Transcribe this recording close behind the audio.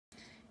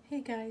Hey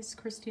guys,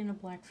 Christina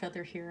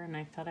Blackfeather here, and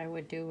I thought I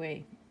would do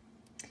a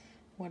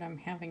what I'm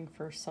having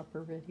for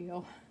supper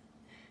video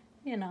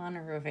in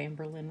honor of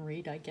Amberlynn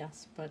Reid, I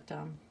guess. But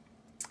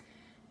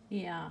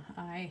yeah,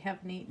 I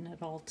haven't eaten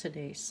at all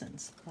today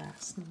since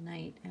last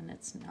night, and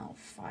it's now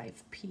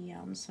 5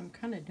 p.m. So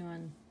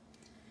I'm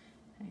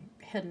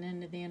heading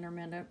into the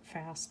intermittent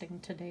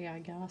fasting today, I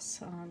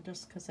guess,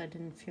 just because I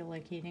didn't feel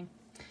like eating.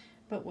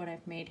 But what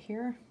I've made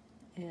here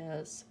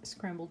is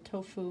scrambled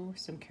tofu,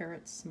 some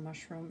carrots, some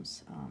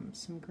mushrooms,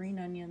 some green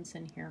onions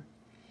in here,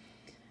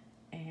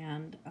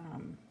 and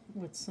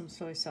with some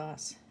soy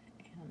sauce.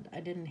 And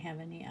I didn't have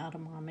any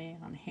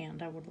edamame on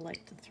hand. I would have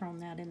liked to throw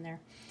that in there.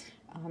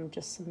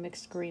 Just some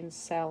mixed greens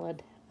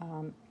salad.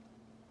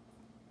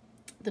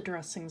 The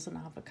dressing's an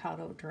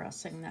avocado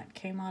dressing that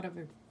came out of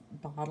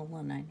a bottle,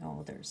 and I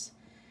know there's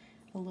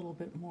a little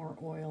bit more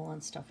oil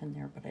and stuff in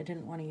there, but I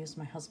didn't want to use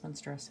my husband's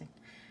dressing.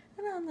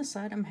 And on the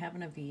side, I'm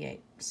having a V8.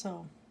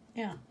 So,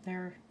 yeah,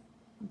 there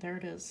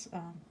it is.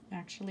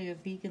 Actually, a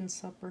vegan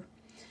supper.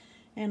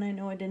 And I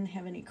know I didn't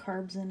have any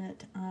carbs in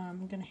it.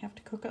 I'm going to have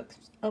to cook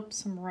up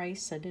some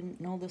rice. I didn't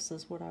know this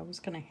is what I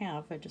was going to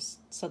have. I just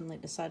suddenly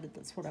decided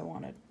that's what I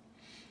wanted.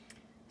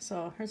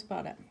 So, there's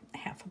about a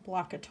half a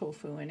block of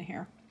tofu in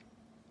here.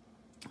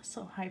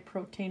 So, high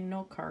protein,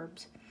 no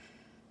carbs.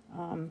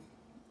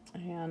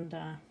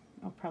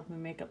 I'll probably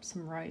make up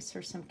some rice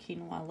or some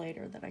quinoa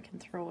later that I can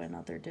throw in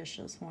other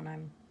dishes when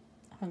I'm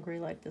hungry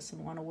like this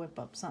and want to whip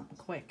up something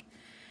quick.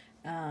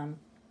 Yeah,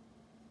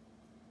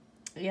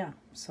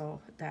 so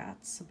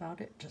that's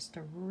about it. Just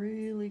a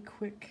really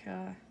quick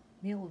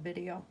meal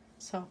video.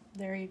 So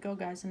there you go,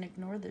 guys, and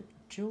ignore the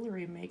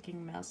jewelry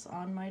making mess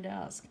on my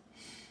desk.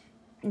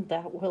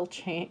 That will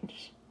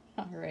change.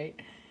 All right.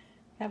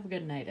 Have a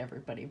good night,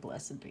 everybody.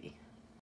 Blessed be.